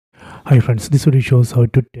Hi friends, this video shows how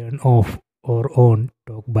to turn off or on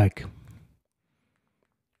talkback.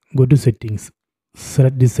 Go to settings,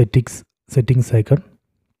 select the settings icon,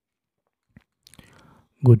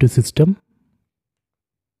 go to system,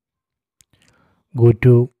 go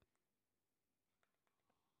to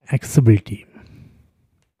accessibility,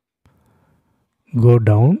 go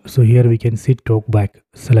down. So here we can see talkback,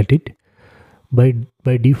 select it.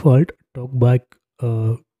 By default talkback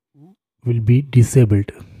will be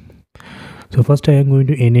disabled. So first I am going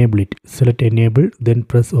to enable it. Select enable, then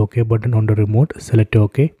press OK button on the remote. Select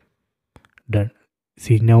OK. Done.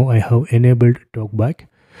 See, now I have enabled talkback.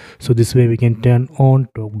 So this way we can turn on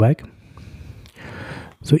talkback.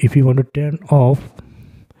 So if you want to turn off,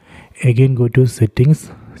 again go to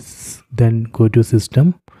settings, then go to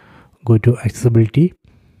system, go to accessibility,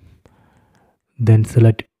 then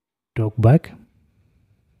select talkback,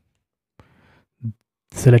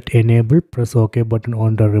 select enable, press OK button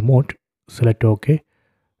on the remote. Select OK.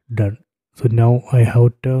 Done. So now I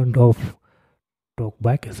have turned off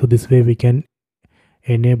talkback. So this way we can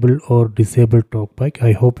enable or disable talkback.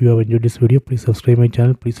 I hope you have enjoyed this video. Please subscribe my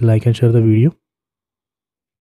channel. Please like and share the video.